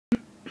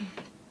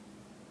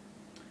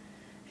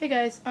Hey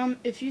guys,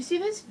 if you see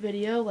this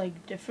video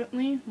like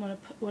differently when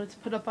it's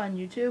put up on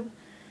YouTube,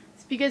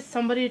 it's because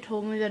somebody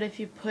told me that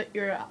if you put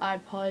your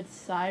iPod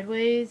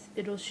sideways,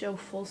 it'll show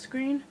full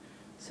screen.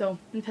 So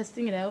I'm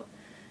testing it out.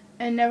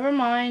 And never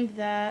mind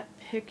that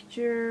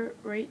picture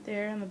right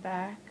there in the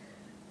back.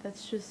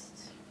 That's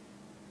just,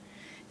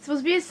 it's supposed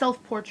to be a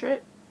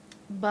self-portrait,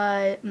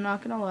 but I'm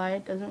not gonna lie,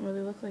 it doesn't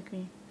really look like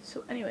me.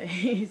 So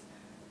anyways,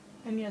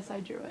 and yes, I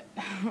drew it.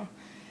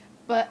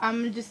 But I'm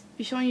going to just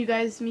be showing you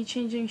guys me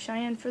changing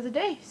Cheyenne for the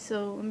day.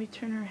 So let me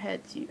turn her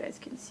head so you guys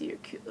can see her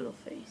cute little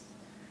face.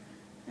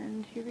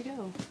 And here we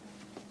go.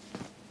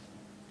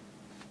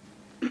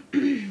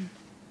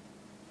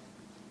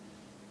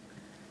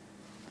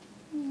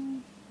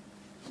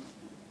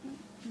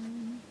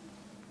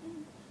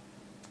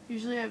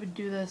 Usually I would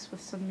do this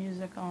with some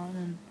music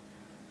on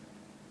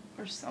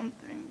or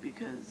something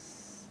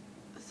because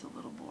it's a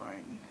little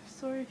boring.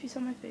 Sorry if you saw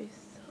my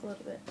face a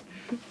little bit.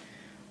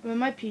 I'm in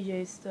my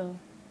PJs still,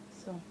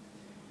 so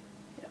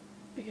yeah,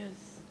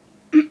 because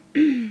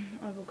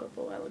I woke up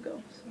a while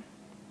ago. So,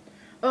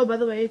 oh, by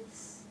the way,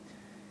 it's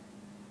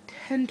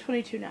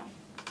 10:22 now.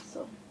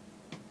 So,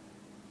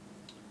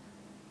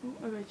 oh,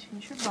 I gotta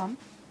change her bum.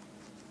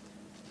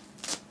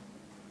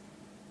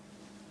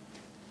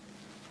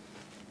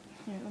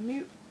 Here, let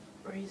me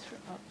raise her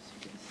up so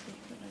you can see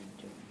what I'm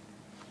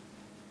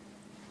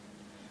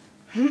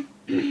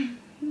doing.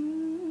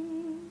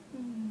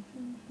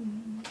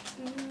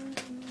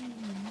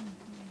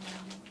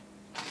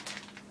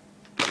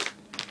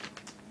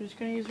 I'm just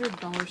gonna use her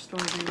dollar store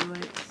baby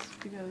lights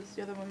because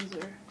the other ones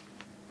are,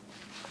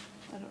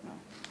 I don't know.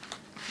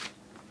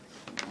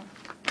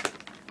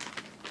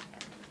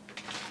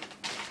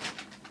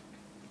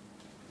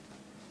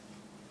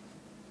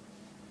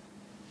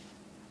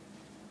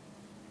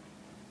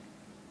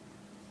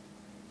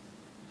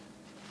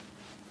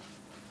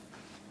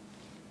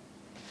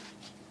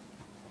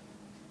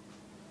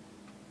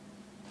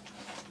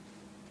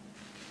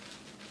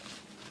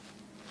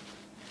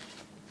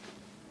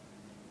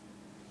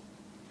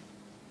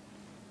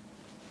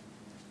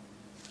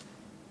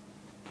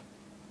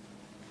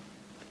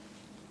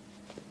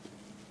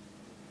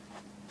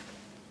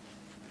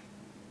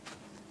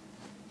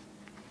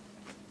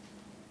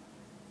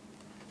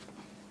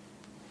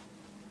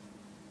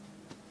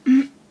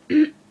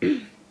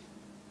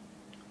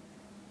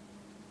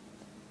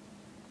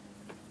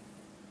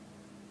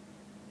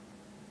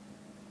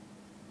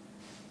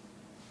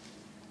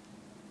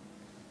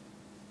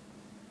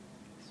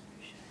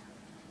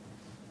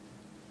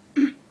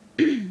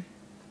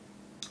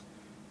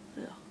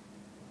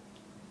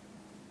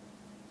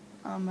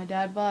 My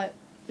dad bought,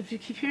 if you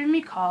keep hearing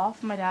me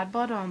cough, my dad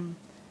bought,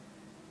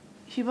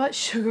 he bought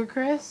Sugar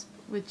Crisp,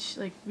 which,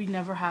 like, we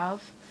never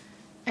have,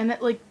 and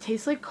it, like,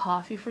 tastes like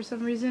coffee for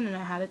some reason, and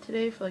I had it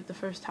today for, like, the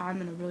first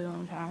time in a really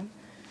long time,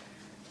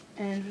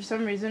 and for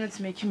some reason it's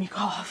making me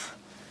cough,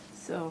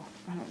 so,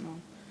 I don't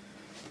know.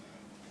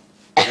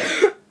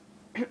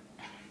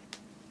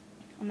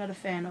 I'm not a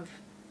fan of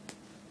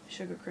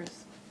Sugar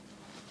Crisp,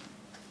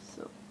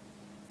 so,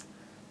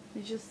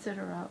 let me just sit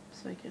her up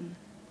so I can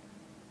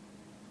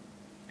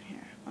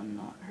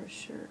unknot her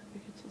shirt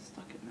because it's all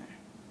stuck in there.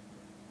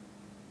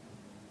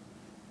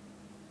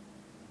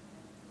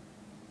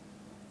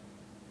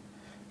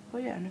 Oh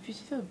yeah, and if you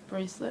see the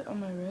bracelet on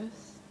my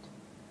wrist,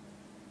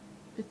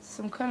 it's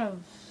some kind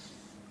of,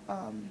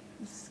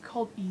 this is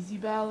called Easy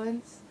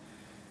Balance.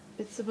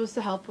 It's supposed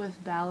to help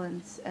with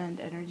balance and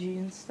energy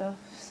and stuff,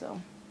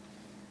 so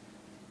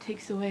it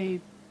takes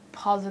away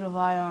positive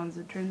ions,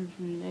 it turns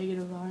into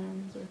negative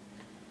ions, or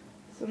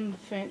some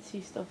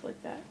fancy stuff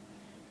like that.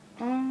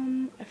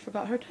 I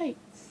forgot her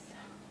tights.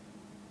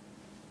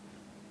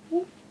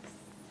 Oops.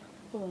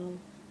 Well,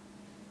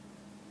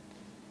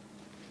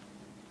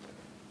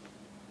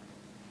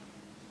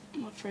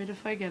 I'm afraid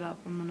if I get up,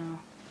 I'm gonna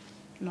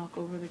knock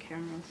over the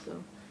camera,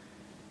 so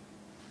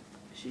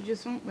she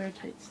just won't wear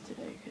tights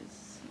today,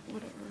 because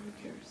whatever, who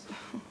cares?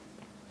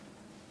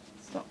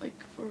 It's not like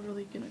we're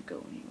really gonna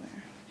go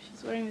anywhere.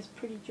 She's wearing this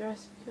pretty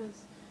dress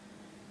because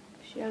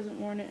she hasn't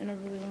worn it in a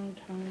really long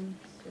time,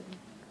 so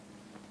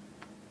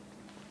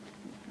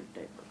her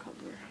diaper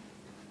cover.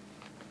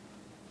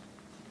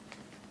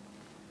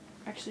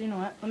 Actually, you know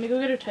what? Let me go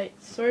get her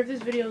tights. Sorry if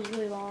this video is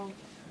really long,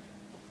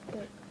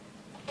 but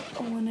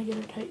I want to get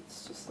her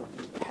tights. Just let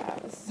me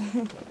pass.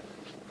 Okay.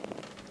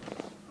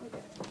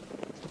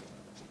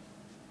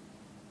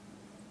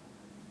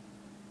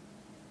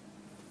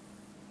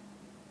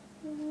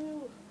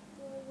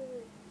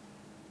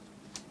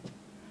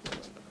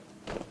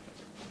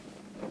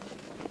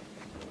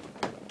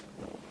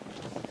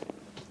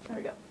 There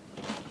we go.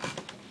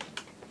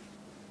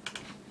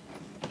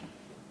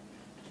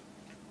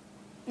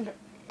 Okay.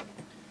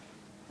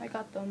 I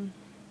got them.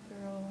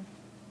 They're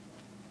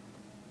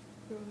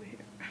over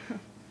here.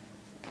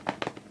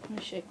 Let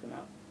me shake them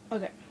out.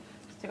 Okay.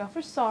 Let's take off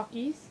her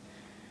sockies.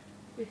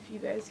 If you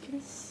guys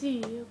can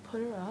see, I'll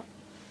put her up.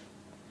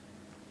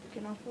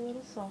 Taking off her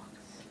little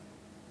socks.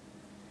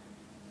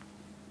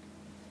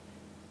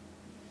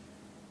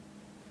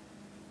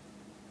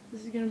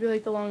 This is gonna be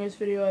like the longest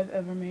video I've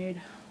ever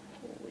made.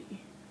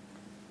 Holy.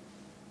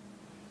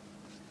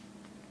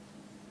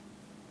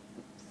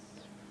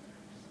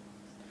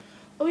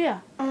 Oh yeah,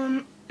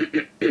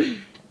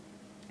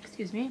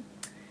 excuse me.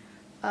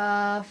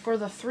 For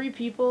the 3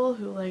 people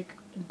who like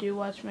do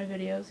watch my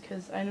videos,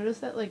 because I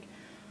noticed that like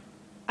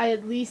I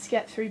at least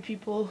get 3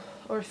 people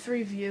or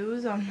 3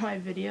 views on my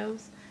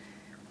videos.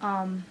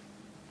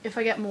 If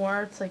I get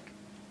more, it's like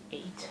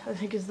 8, I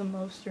think is the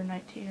most, or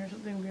 19 or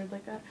something weird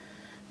like that.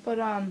 But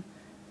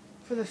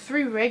for the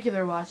 3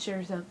 regular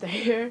watchers out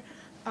there,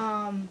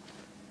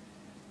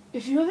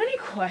 if you have any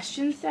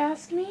questions to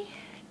ask me,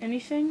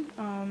 anything,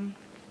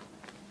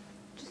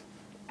 just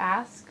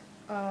ask.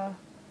 I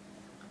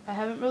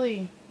haven't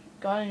really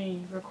got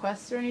any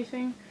requests or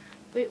anything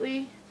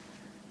lately,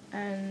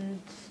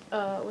 and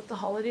with the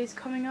holidays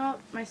coming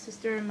up, my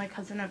sister and my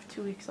cousin have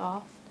 2 weeks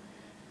off,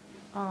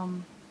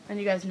 and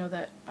you guys know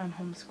that I'm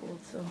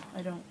homeschooled, so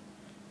I don't,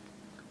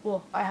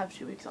 well, I have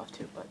 2 weeks off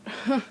too,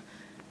 but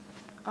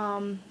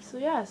so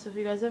yeah, so if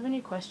you guys have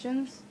any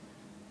questions,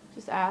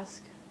 just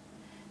ask.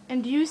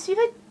 And do you see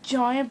the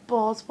giant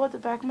bald spot at the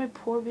back of my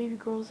poor baby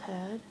girl's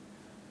head?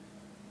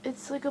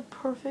 It's like a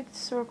perfect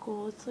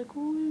circle. It's like,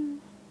 ooh,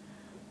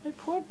 my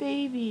poor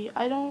baby.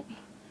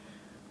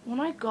 When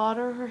I got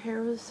her, her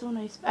hair was so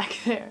nice back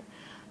there.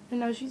 And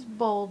now she's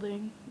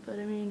balding. But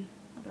I mean,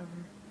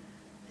 whatever.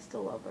 I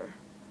still love her.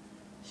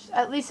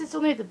 At least it's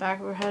only at the back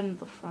of her head and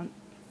the front.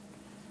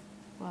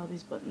 Wow,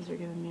 these buttons are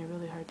giving me a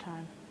really hard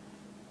time.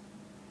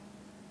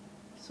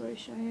 Sorry,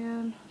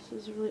 Cheyenne. This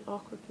is a really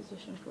awkward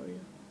position for you.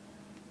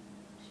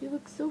 She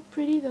looks so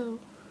pretty, though.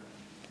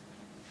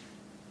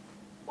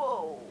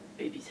 Whoa,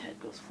 baby's head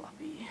goes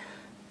floppy.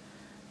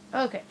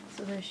 Okay,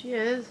 so there she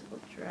is, all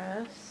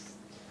dressed.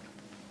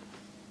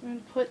 I'm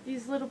going to put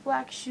these little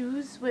black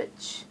shoes,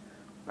 which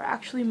are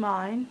actually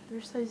mine.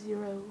 They're size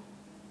 0.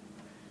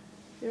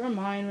 They were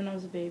mine when I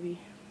was a baby.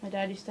 My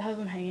dad used to have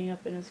them hanging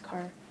up in his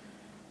car,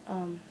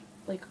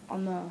 like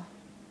on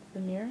the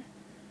mirror.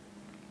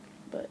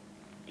 But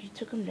he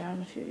took them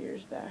down a few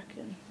years back,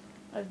 and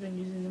I've been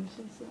using them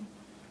since then.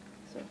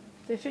 So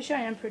they fit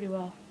Cheyenne pretty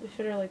well. They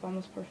fit her like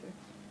almost perfect,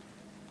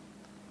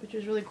 which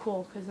is really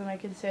cool, because then I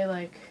can say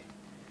like,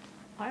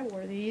 I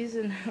wore these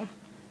and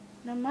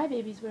now my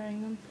baby's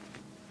wearing them.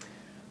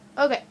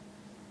 Okay,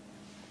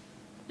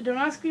 don't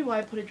ask me why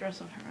I put a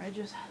dress on her. I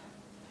just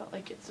felt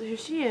like it. So here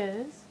she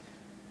is,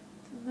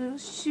 the little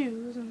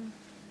shoes, and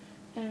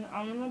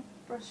I'm gonna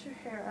brush her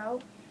hair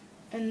out.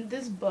 And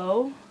this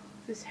bow,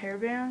 this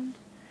hairband,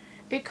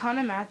 it kind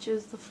of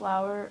matches the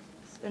flowers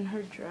in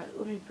her dress.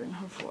 Let me bring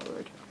her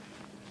forward.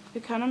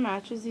 It kind of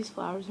matches these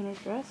flowers in her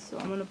dress, so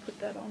I'm going to put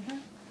that on her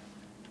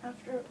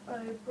after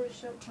I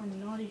brush out her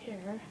naughty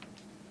hair.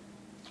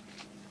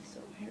 So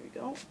here we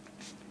go.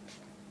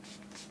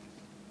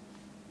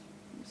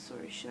 I'm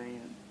sorry,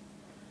 Cheyenne.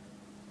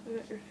 I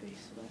got your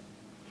face wet.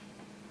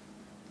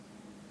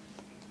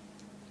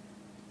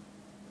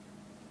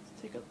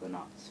 Let's take out the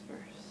knots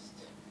first.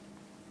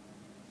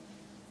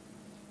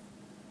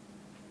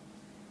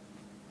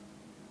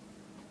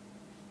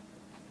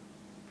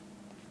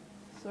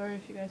 Sorry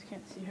if you guys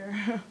can't see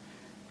her.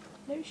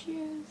 There she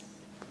is.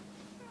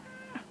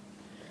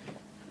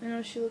 I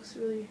know she looks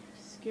really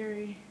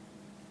scary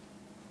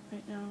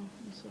right now.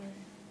 I'm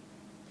sorry.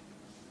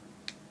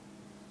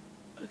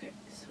 Okay,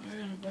 so we're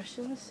gonna brush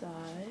on the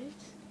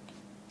sides.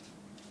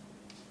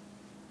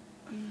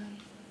 And then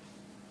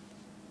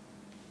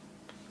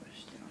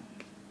brush down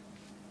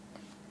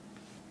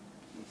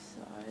this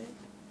side.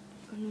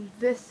 I mean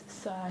this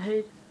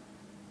side,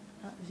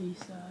 not the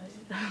side.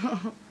 I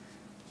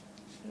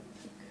don't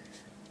think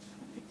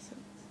that makes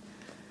sense.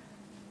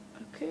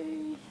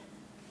 Okay.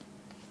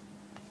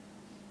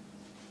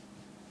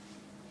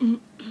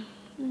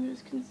 You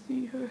guys can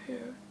see her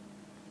hair.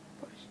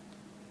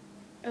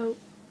 Oh.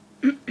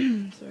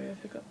 Sorry, I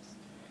have hiccups.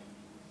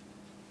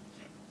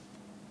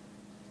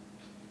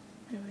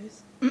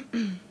 Anyways.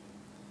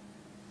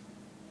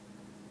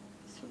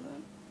 So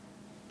then.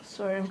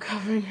 Sorry, I'm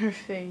covering her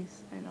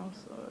face. I know,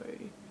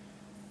 sorry.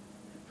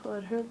 I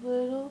put her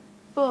little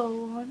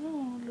bow on.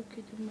 Oh, look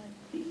at my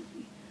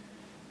baby.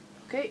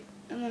 Okay,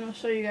 and then I'll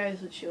show you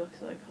guys what she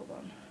looks like. Hold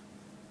on.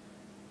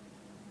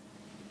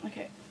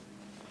 Okay.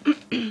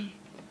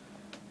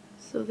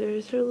 So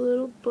there's her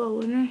little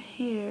bow in her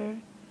hair,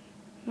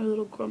 her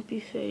little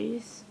grumpy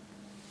face.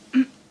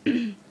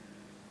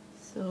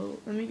 So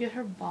let me get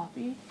her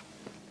boppy.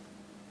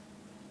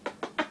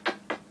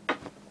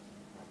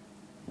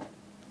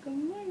 Good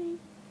morning.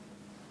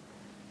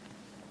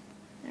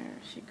 There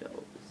she goes.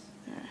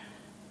 There.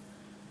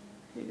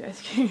 You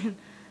guys can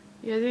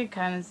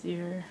kind of see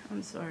her.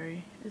 I'm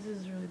sorry. This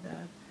is a really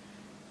bad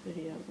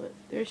video, but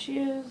there she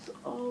is,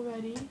 all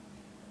ready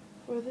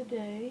for the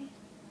day.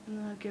 And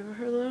then I'll give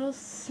her little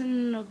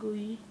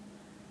snuggly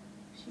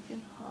she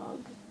can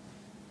hug,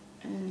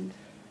 and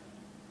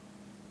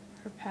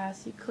her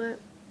passy clip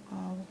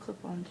will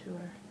clip onto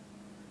her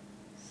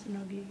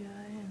snuggy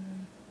guy, and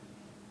then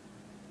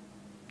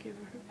give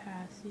her her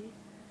passy.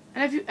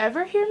 And if you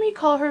ever hear me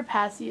call her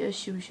Passy a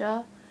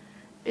Shusha,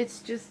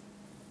 it's just,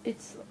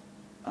 it's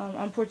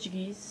on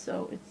Portuguese,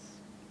 so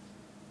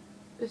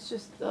it's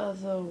just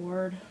the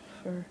word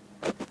for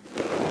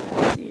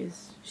Cassie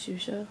is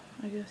Xuxa,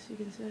 I guess you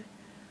can say.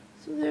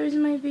 So there's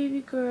my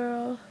baby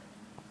girl.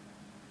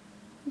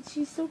 And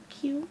she's so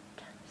cute.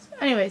 So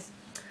anyways,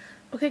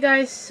 okay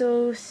guys,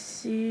 so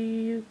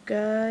see you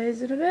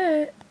guys in a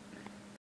bit.